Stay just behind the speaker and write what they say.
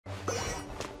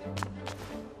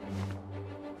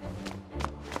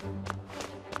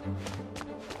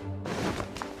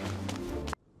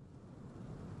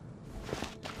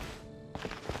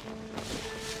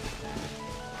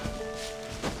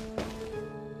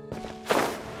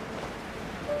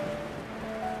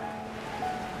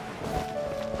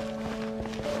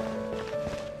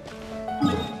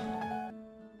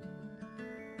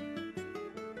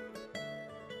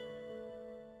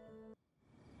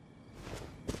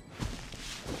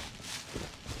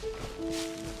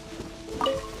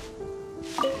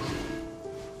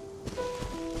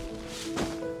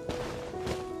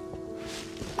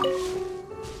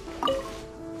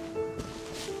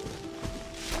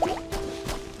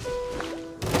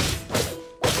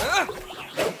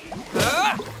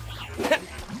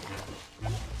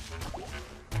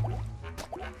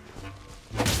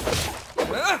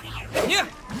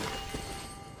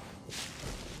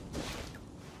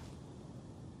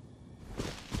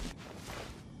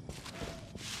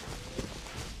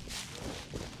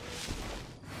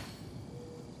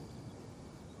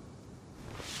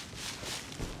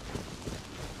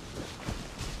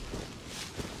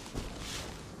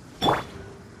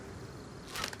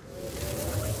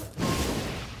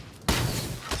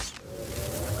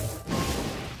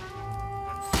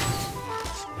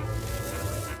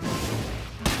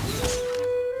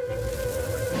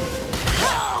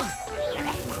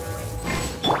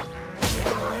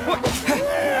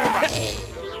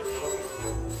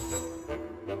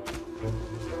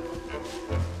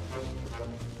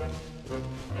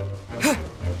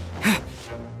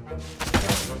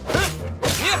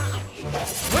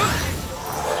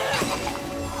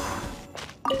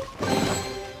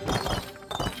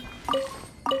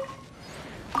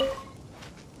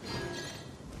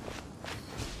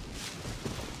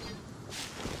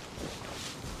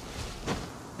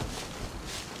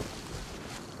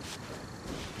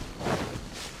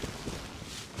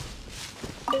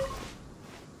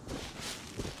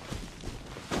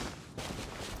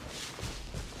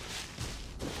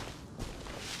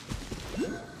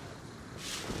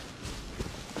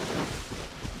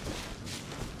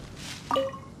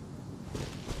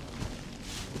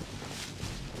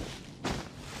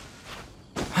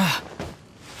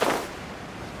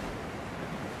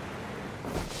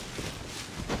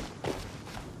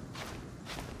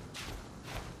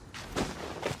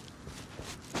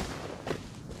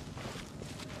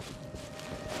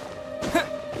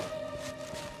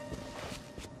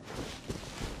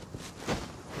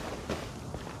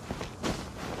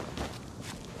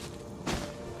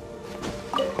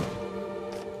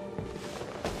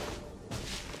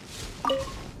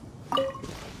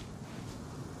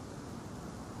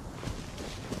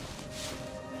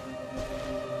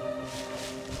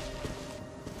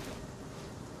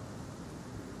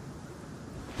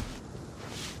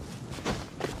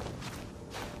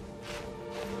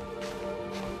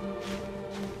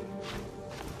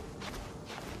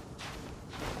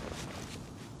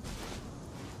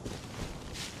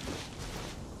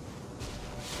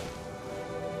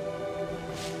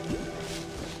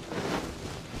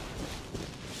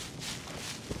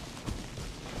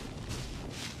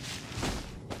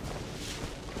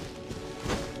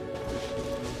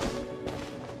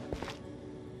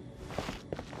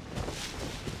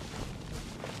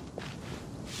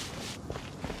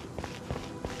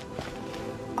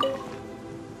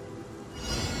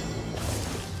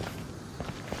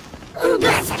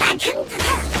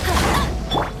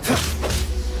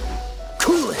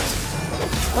Cool it!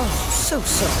 Oh, so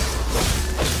sorry.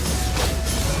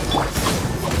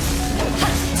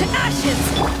 To ashes!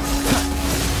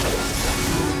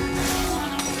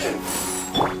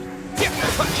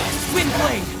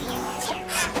 Windblade!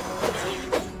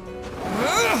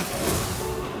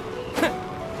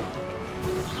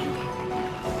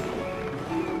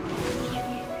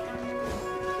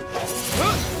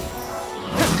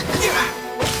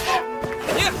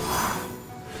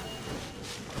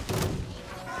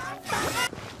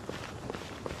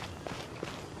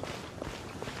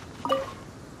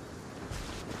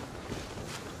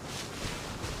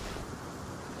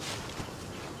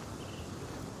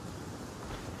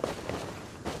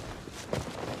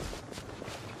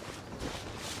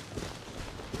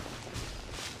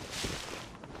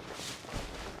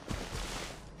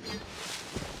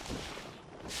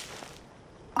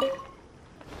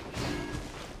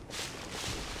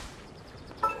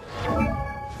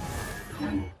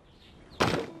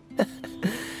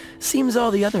 Seems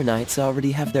all the other knights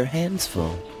already have their hands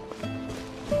full.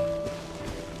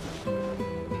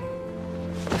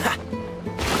 Ha!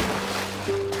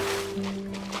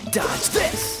 Dodge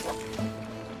this!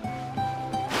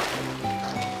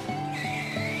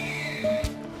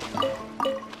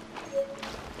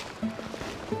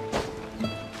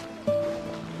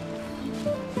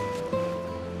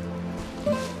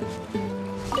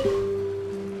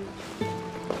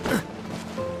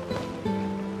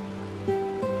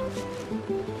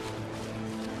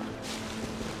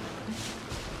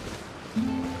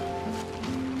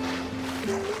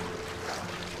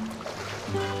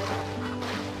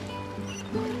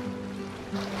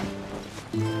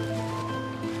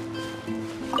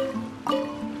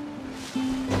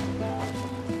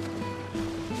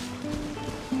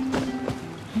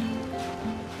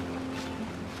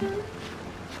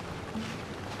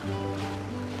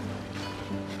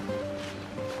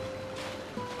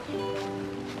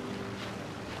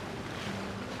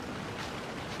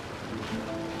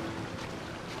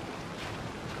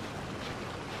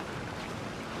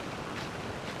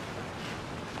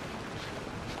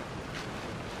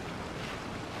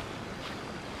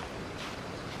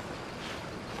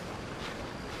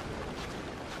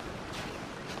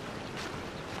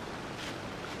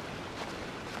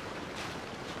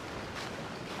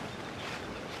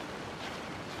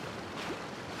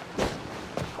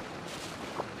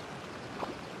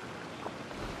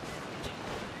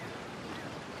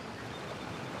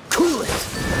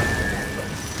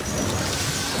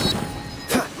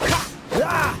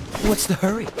 What's the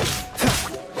hurry?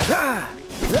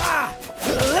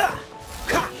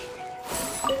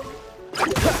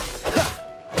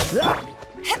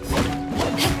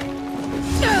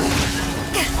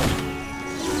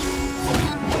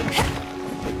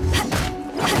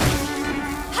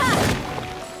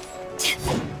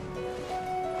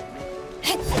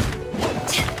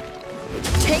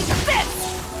 Take this!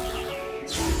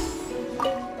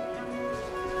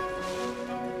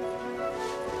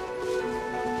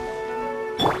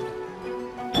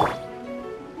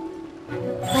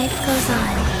 Life goes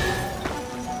on.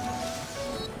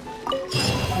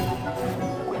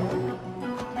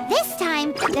 This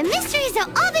time, the mysteries have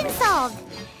all been solved.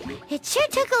 It sure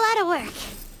took a lot of work.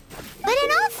 But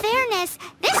in all fairness,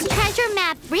 this treasure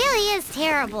map really is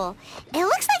terrible. It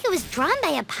looks like it was drawn by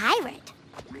a pirate.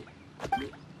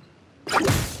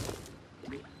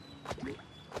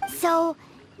 So,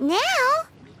 now...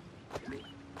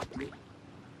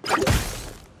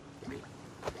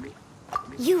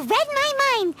 You read my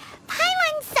mind!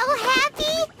 Paimon's so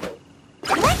happy!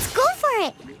 Let's go for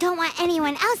it! Don't want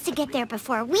anyone else to get there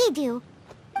before we do.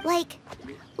 Like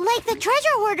the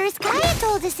treasure hoarders Gaia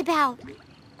told us about.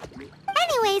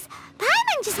 Anyways,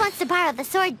 Paimon just wants to borrow the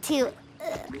sword to... no,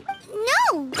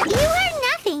 you heard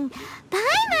nothing.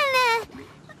 Paimon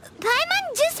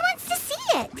just wants to see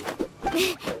it.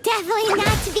 Definitely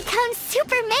not to become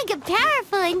super mega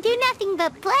powerful and do nothing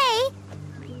but play.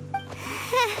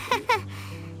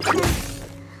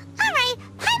 Alright,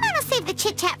 Paimon will save the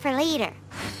chit-chat for later.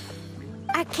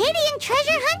 Arcadian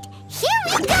treasure hunt, here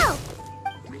we go!